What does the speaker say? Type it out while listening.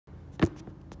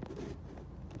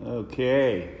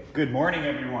Okay, good morning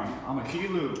everyone. I'm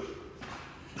Akilu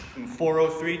from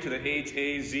 403 to the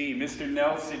HAZ. Mr.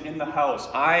 Nelson in the house.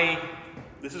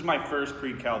 This is my first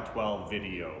Pre-Cal 12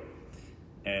 video,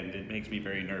 and it makes me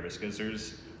very nervous because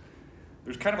there's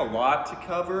kind of a lot to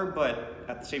cover, but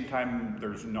at the same time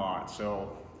there's not.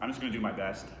 So I'm just going to do my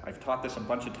best. I've taught this a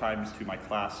bunch of times to my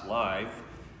class live,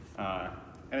 and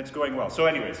it's going well. So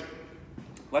anyways,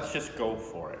 let's just go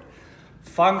for it.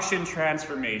 Function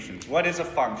transformations. What is a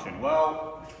function?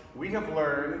 Well, we have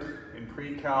learned in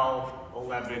Pre-Cal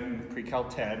 11, Pre-Cal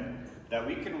 10, that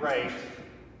we can write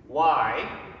y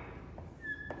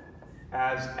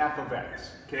as f of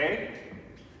x, okay?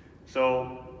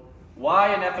 So y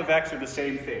and f of x are the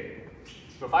same thing.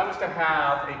 So if I was to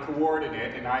have a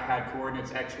coordinate and I had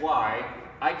coordinates x, y,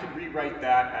 I could rewrite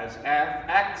that as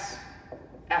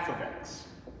f of x.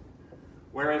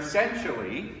 Where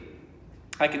essentially,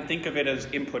 I can think of it as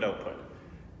input-output.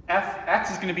 X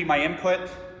is going to be my input,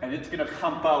 and it's going to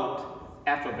pump out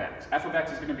f of x. F of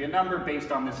x is going to be a number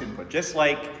based on this input, just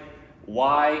like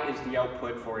y is the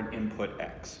output for an input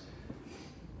x.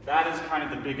 That is kind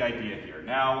of the big idea here.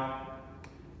 Now,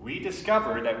 we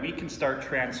discovered that we can start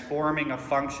transforming a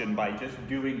function by just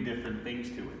doing different things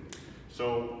to it.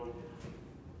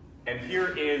 And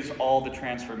here is all the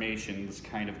transformations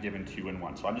kind of given to you in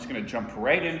one. So I'm just going to jump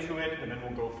right into it, and then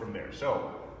we'll go from there.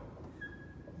 So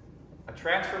a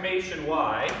transformation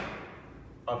y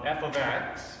of f of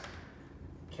x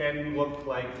can look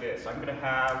like this. I can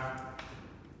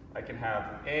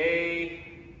have a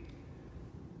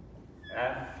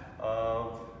f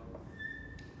of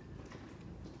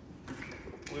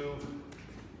blue,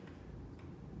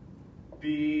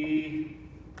 b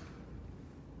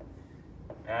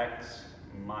x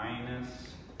minus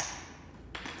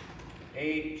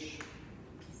h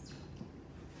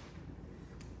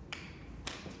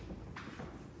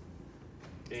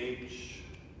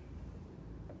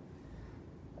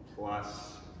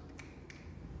plus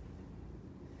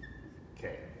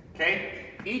k. Okay?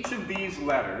 Each of these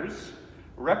letters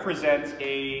represents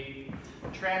a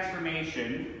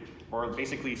transformation, or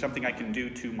basically something I can do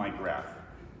to my graph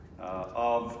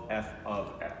of f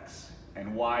of x.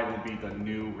 And y will be the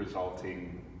new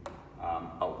resulting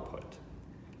output.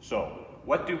 So,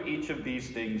 what do each of these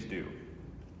things do?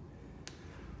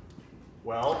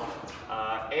 Well,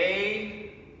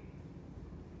 A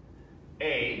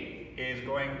is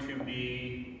going to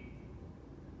be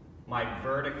my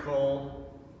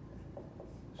vertical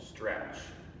stretch.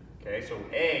 Okay, so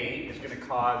A is going to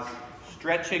cause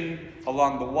stretching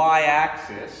along the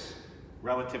y-axis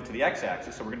relative to the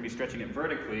x-axis. So we're going to be stretching it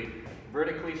vertical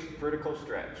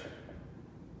stretch.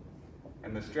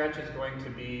 And the stretch is going to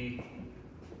be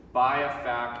by a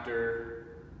factor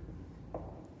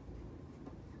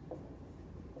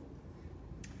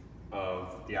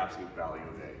of the absolute value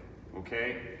of A,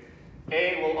 okay?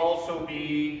 A will also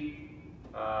be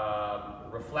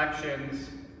reflections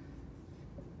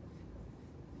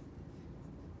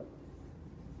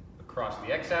across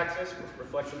the x-axis, with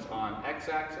reflections on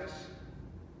x-axis.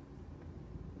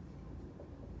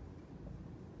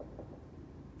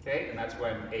 Okay, and that's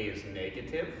when A is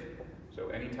negative. So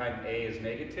anytime A is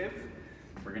negative,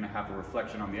 we're going to have a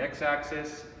reflection on the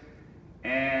x-axis.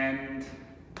 And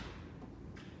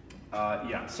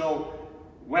so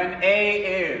when A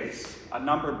is a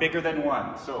number bigger than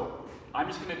 1, so I'm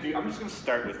just going to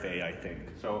start with A, I think.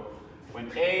 So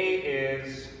when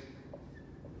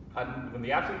when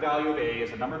the absolute value of A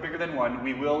is a number bigger than 1,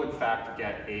 we will in fact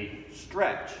get a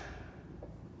stretch.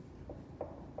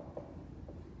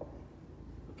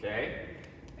 Okay?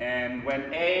 And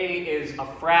when A is a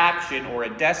fraction or a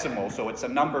decimal, so it's a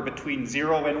number between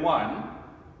 0 and 1,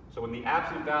 so when the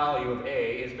absolute value of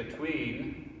A is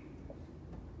between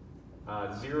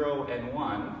 0 and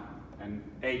 1, and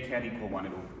A can't equal 1,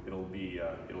 it'll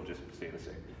just stay the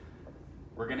same.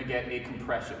 We're going to get a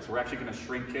compression. So we're actually going to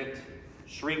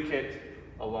shrink it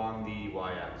along the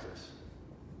y-axis.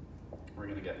 We're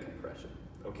going to get compression.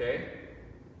 Okay?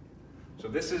 So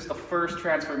this is the first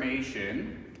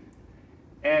transformation.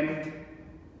 And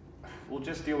we'll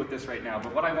just deal with this right now.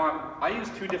 But I use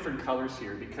two different colors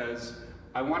here because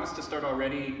I want us to start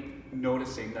already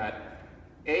noticing that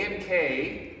A and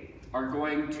K are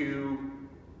going to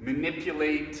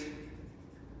manipulate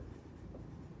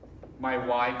my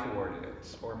y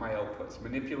coordinates, or my outputs.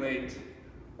 Manipulate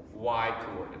y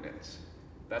coordinates.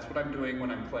 That's what I'm doing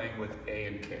when I'm playing with A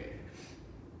and K.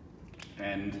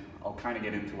 And I'll kind of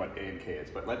get into what A and K is,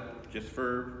 but just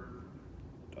for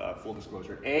full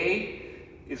disclosure, A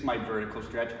is my vertical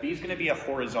stretch, B is going to be a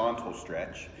horizontal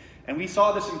stretch, and we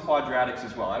saw this in quadratics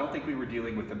as well. I don't think we were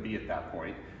dealing with a B at that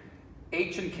point.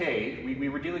 h and k, we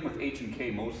were dealing with h and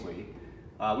k mostly.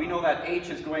 We know that h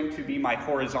is going to be my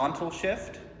horizontal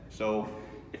shift. So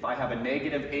if I have a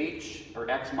negative h, or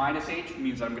x minus h, it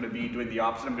means I'm going to be doing the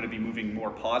opposite. I'm going to be moving more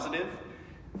positive.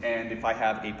 And if I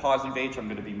have a positive h, I'm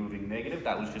going to be moving negative.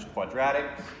 That was just quadratic.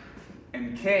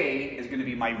 And k is going to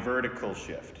be my vertical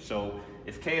shift. So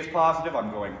if k is positive,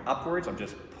 I'm going upwards. I'm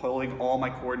just pulling all my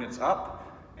coordinates up.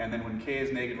 And then when k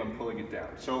is negative, I'm pulling it down.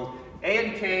 So a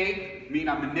and k mean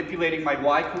I'm manipulating my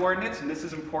y coordinates, and this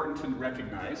is important to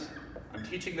recognize. I'm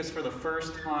teaching this for the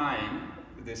first time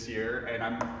this year, and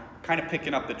I'm kind of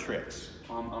picking up the tricks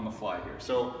on the fly here.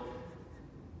 So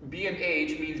b and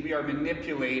h means we are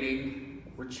manipulating,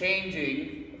 we're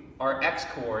changing our x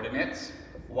coordinates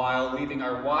while leaving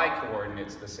our y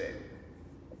coordinates the same,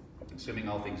 assuming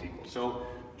all things equal. So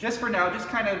just for now, just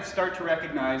kind of start to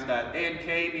recognize that a and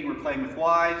k mean we're playing with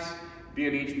y's, b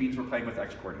and h means we're playing with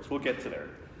x coordinates. We'll get to there.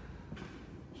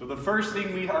 So the first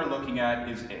thing we are looking at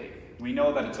is a. We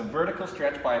know that it's a vertical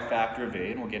stretch by a factor of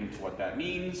a, and we'll get into what that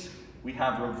means. We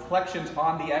have reflections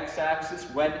on the x-axis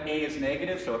when a is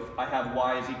negative. So if I have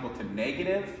y is equal to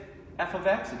negative f of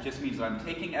x, it just means that I'm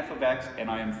taking f of x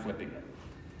and I am flipping it.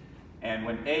 And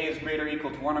when a is greater or equal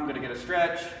to 1, I'm going to get a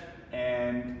stretch.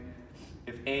 And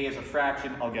if a is a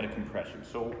fraction, I'll get a compression.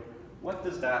 So what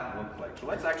does that look like? So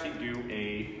let's actually do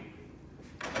a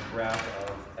graph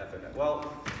of f of x.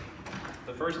 Well,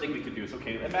 the first thing we could do is,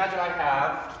 okay, imagine I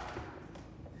have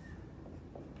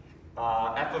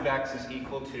f of x is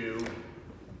equal to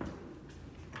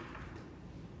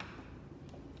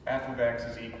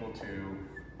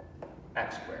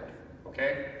x squared,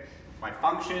 okay? My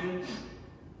function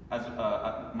of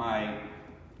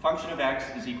x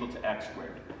is equal to x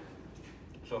squared.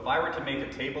 So if I were to make a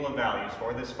table of values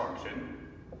for this function,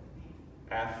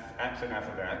 x and f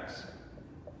of x,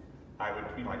 I would,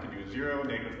 I could do 0,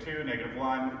 -2,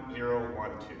 -1, 0,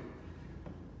 1, 2.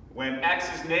 When x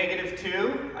is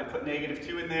 -2, I put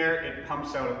 -2 in there, it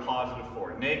pumps out a positive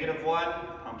 4. -1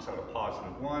 pumps out a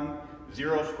positive 1.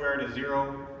 0 squared is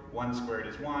 0, 1 squared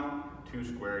is 1, 2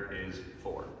 squared is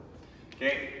 4.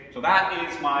 Okay, so that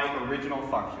is my original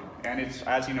function. And it's,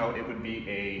 as you know, it would be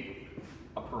a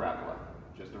parabola,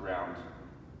 just around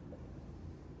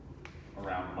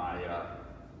my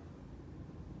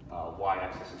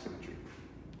y-axis of symmetry.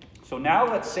 So now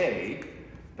let's say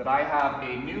that I have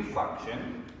a new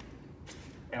function,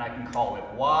 and I can call it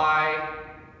y,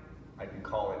 I can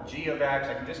call it g of x,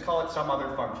 I can just call it some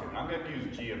other function. I'm going to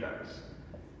use g of x.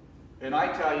 And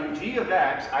I tell you g of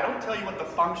x, I don't tell you what the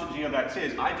function g of x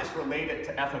is, I just relate it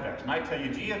to f of x. And I tell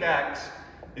you g of x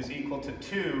is equal to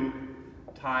 2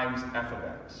 times f of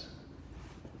x.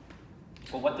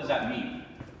 Well, what does that mean?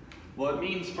 Well, it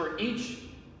means for each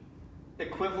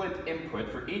equivalent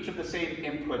input, for each of the same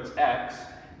inputs x,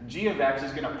 g of x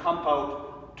is going to pump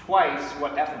out twice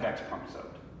what f of x pumps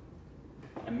out.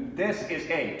 And this is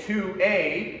a.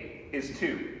 2a is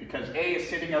 2, because a is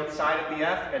sitting outside of the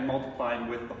f and multiplying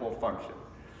with the whole function.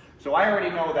 So I already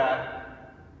know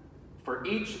that for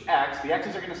each x, the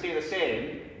x's are going to stay the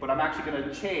same, but I'm actually going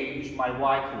to change my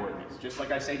y coordinates. Just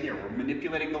like I say here, we're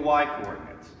manipulating the y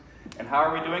coordinates. And how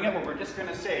are we doing it? Well, we're just going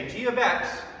to say g of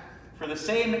x for the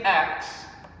same x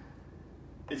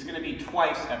is going to be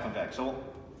twice f of x. So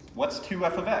what's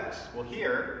 2f of x? Well,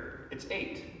 here it's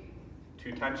 8.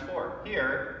 2 times 4.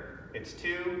 Here it's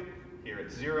 2, here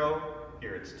it's 0,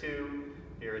 here it's 2,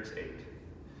 here it's 8.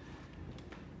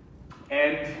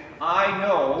 And I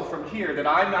know from here that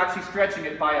I'm actually stretching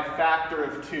it by a factor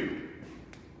of 2.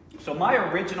 So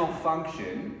my original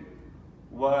function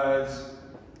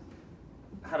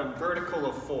had a vertical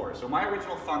of 4. So my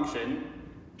original function,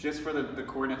 just for the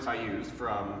coordinates I used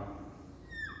from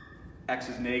x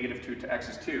is -2 to x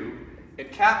is 2,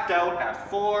 it capped out at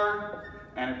 4,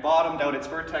 and it bottomed out, its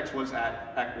vertex was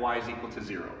at y is equal to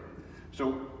 0.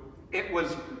 So it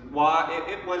was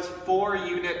 4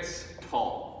 units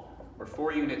tall, or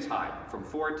 4 units high, from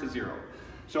 4 to 0.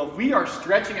 So if we are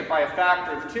stretching it by a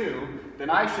factor of 2, then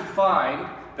I should find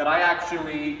that I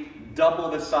actually double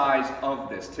the size of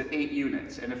this to 8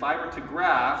 units. And if I were to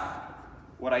graph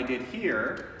what I did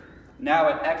here, now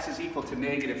at x is equal to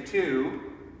 -2,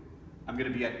 I'm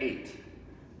going to be at 8.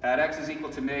 At x is equal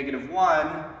to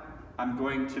 -1, I'm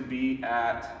going to be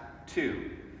at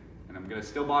 2. And I'm going to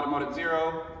still bottom out at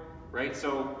 0, right?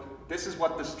 So this is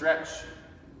what the stretch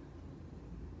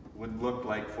would look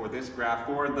like for this graph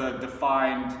for the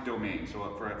defined domain,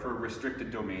 so for a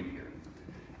restricted domain here.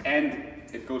 And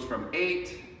it goes from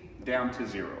 8 down to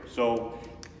 0. So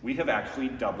we have actually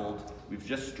doubled, we've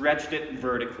just stretched it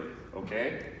vertically,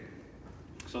 okay?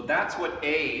 So that's what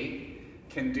A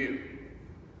can do.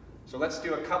 So let's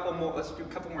do a couple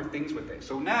more things with it.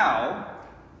 So now,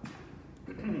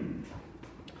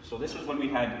 so this is when we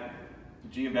had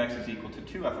g of x is equal to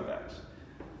 2f of x.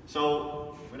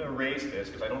 So I'm going to erase this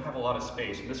because I don't have a lot of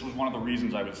space. And this was one of the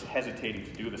reasons I was hesitating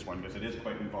to do this one, because it is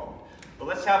quite involved. But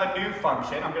let's have a new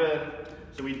function.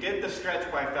 So we did the stretch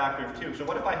by a factor of 2. So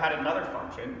what if I had another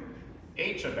function,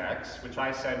 h of x, which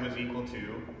I said was equal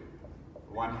to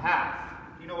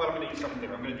 1/2. You know what, I'm going to use something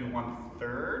different. I'm going to do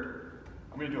 1/3.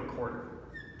 I'm going to do a quarter.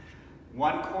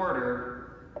 1/4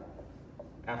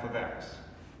 f of x.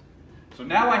 So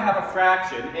now I have a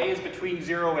fraction. A is between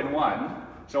 0 and 1.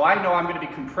 So I know I'm going to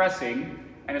be compressing,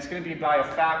 and it's going to be by a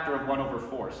factor of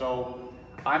 1/4. So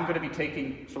I'm going to be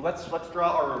taking, so let's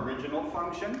draw our original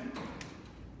function.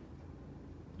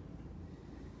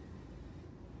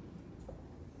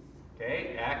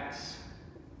 Okay, x,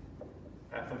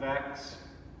 f of x.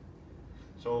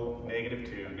 So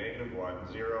 -2, -1,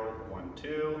 0, 1,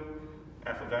 2.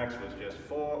 F of x was just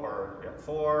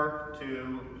 4,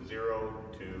 2, 0,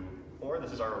 2, 4.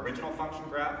 This is our original function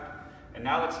graph. And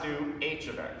now let's do h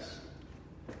of x.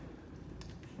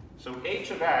 So h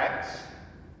of x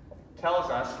tells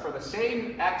us for the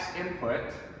same x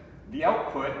input, the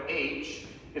output, h,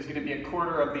 is going to be a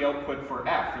quarter of the output for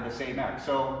f for the same x.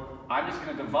 So I'm just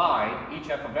going to divide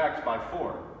each f of x by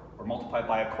 4, or multiply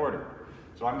by a quarter.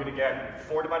 So I'm going to get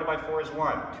 4 divided by 4 is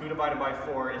 1, 2 divided by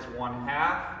 4 is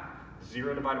 1/2,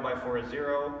 0 divided by 4 is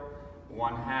 0,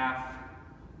 1/2,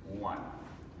 1.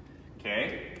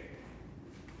 Okay?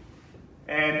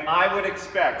 And I would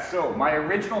expect, so my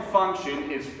original function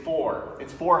is 4.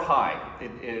 It's 4 high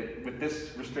with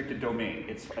this restricted domain.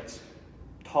 It's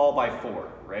tall by 4,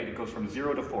 right? It goes from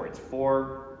 0 to 4. It's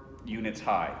 4 units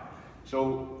high.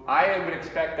 So I would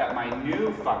expect that my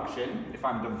new function, if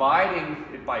I'm dividing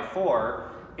it by 4,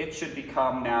 it should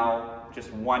become now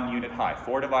just 1 unit high.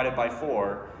 4 divided by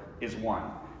 4 is 1.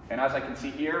 And as I can see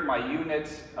here, my unit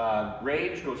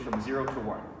range goes from 0 to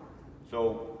 1.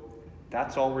 So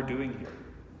that's all we're doing here,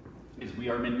 is we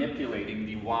are manipulating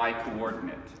the y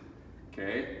coordinate,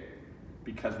 okay?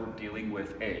 Because we're dealing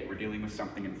with a. We're dealing with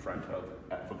something in front of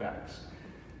f of x.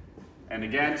 And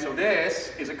again, so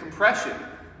this is a compression,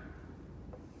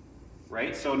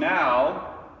 right? So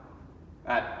now,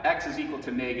 at x is equal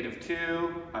to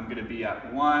 -2, I'm going to be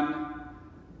at 1.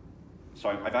 So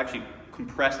I've actually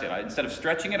compressed it. Instead of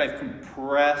stretching it, I've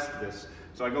compressed this.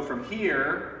 So I go from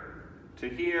here to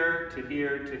here, to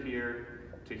here, to here,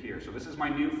 to here. So this is my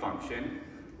new function,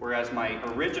 whereas my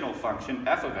original function,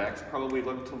 f of x, probably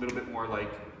looked a little bit more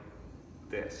like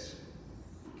this.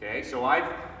 Okay, so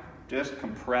I've just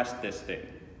compressed this thing.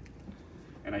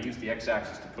 And I use the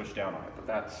x-axis to push down on it, but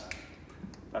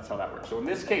that's how that works. So in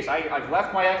this case, I've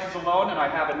left my x's alone, and I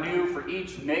have a new, for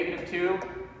each -2,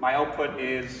 my output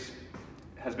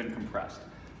has been compressed.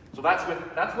 So that's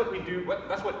what we do,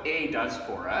 that's what a does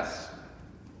for us.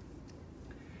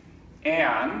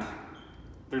 And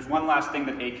there's one last thing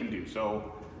that a can do.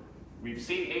 So we've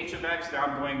seen h of x. Now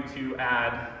I'm going to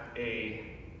add a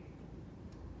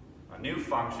new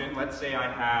function. Let's say I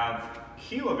have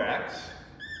q of x.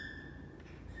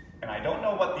 And I don't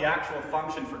know what the actual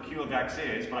function for q of x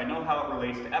is, but I know how it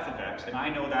relates to f of x. And I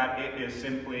know that it is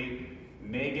simply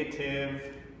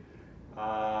negative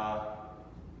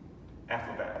f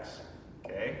of x.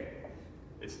 Okay?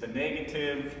 It's the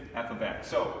negative f of x.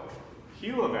 So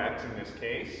q of x in this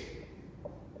case,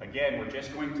 again, we're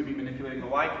just going to be manipulating the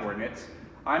y coordinates.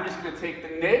 I'm just going to take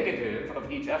the negative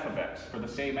of each f of x for the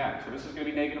same x. So this is going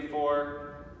to be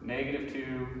 -4,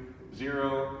 -2,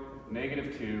 0,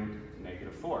 -2,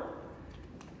 -4.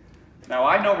 Now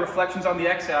I know reflections on the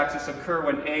x-axis occur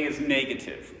when a is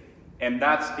negative. And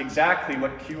that's exactly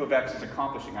what q of x is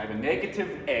accomplishing. I have a negative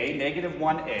a,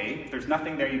 -1a. If there's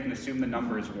nothing there, you can assume the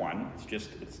number is 1.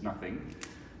 It's nothing.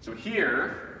 So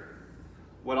here,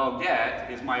 what I'll get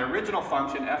is my original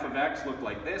function, f of x, looked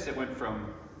like this. It went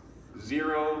from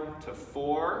 0 to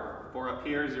 4, 4 up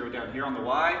here, 0 down here on the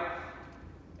y.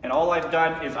 And all I've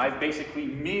done is I've basically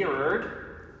mirrored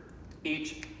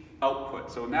each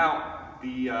output. So now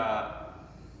the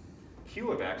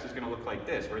q of x is going to look like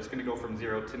this, where it's going to go from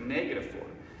 0 to -4.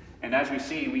 And as we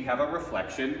see, we have a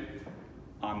reflection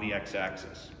on the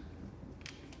x-axis.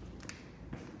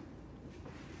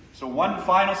 So one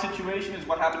final situation is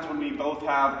what happens when we both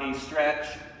have a stretch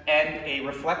and a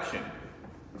reflection.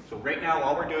 So right now,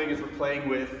 all we're doing is we're playing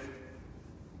with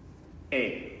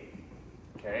a.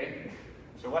 Okay?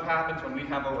 So what happens when we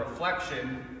have a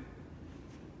reflection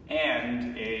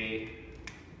and a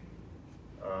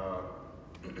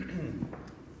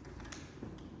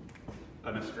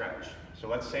stretch? So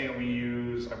let's say I'm going to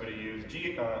use I've already used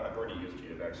g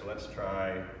of x, so let's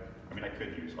try I mean, I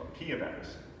could use P of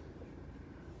x.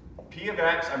 P of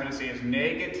x, I'm going to say, is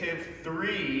negative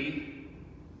 3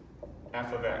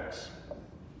 f of x.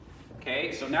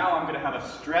 Okay, so now I'm going to have a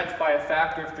stretch by a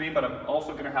factor of 3, but I'm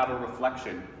also going to have a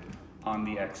reflection on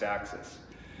the x-axis.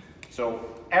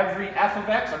 So every f of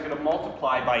x, I'm going to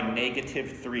multiply by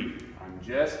negative 3. I'm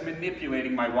just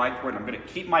manipulating my y-coordinate. I'm going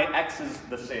to keep my x's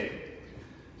the same.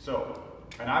 So,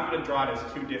 and I'm going to draw it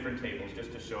as two different tables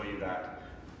just to show you that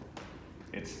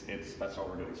that's all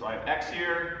we're doing. So I have x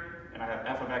here, and I have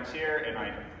f of x here, and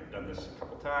I've done this a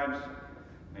couple times.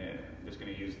 And I'm just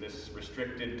going to use this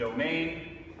restricted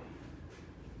domain.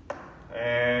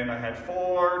 And I had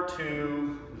 4,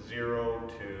 2, 0,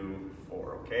 2,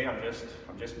 4. Okay, I'm just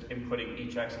inputting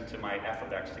each x into my f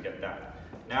of x to get that.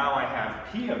 Now I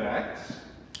have p of x,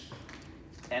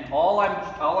 and all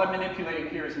I'm manipulating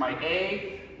here is my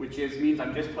a, which means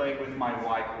I'm just playing with my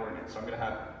y coordinates. So I'm going to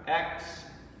have x,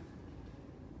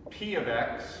 p of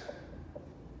x.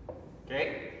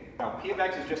 Okay, now p of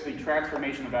x is just the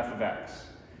transformation of f of x,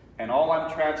 and all I'm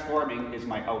transforming is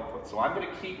my output. So I'm going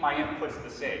to keep my inputs the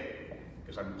same,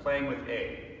 because I'm playing with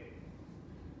A,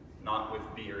 not with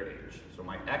B or H. So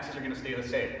my x's are going to stay the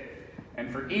same.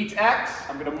 And for each x,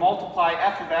 I'm going to multiply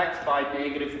f of x by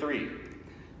negative 3.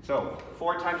 So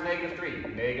 4 times negative 3,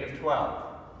 negative 12.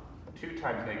 2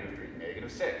 times negative 3,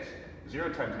 negative 6.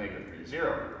 0 times negative 3,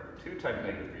 0. 2 times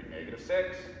negative 3, negative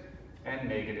 6. And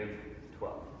negative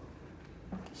 12.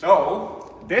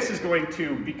 So this is going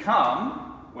to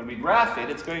become, when we graph it,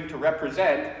 it's going to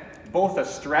represent both a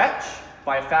stretch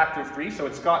by a factor of 3, so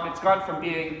it's gone from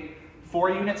being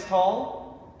 4 units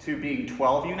tall to being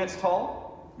 12 units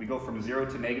tall. We go from 0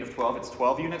 to negative 12, it's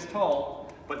 12 units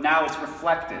tall, but now it's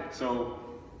reflected. So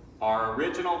our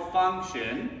original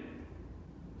function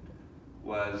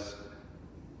was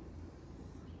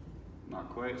not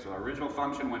quite, so our original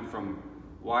function went from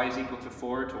y is equal to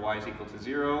 4 to y is equal to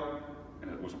 0,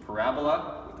 and it was a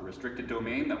parabola with a restricted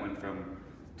domain that went from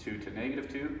 2 to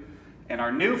negative 2. And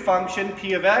our new function,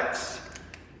 p of x,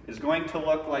 is going to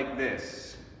look like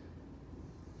this.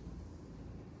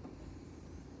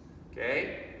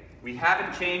 Okay? We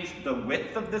haven't changed the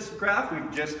width of this graph,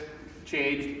 we've just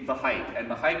changed the height. And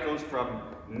the height goes from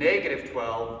negative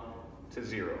 12 to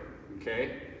 0,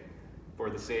 okay?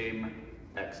 For the same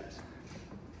x's.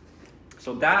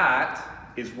 So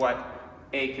that is what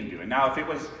A can do. And now if it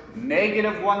was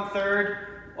negative 1/3,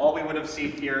 all we would have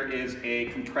seen here is a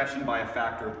compression by a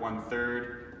factor of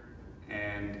 1/3,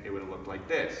 and it would have looked like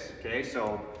this, okay?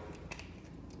 So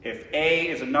if A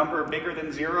is a number bigger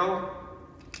than 0,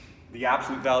 the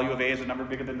absolute value of A is a number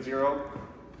bigger than 0,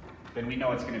 then we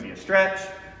know it's going to be a stretch.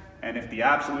 And if the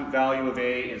absolute value of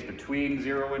A is between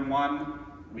 0 and 1,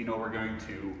 we know we're going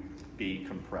to be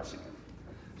compressing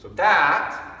it. So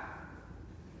that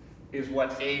is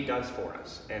what A does for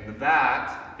us. And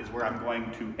that is where I'm going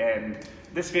to end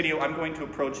this video. I'm going to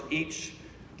approach each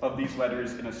of these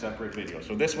letters in a separate video.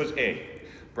 So this was A,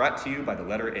 brought to you by the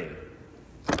letter A.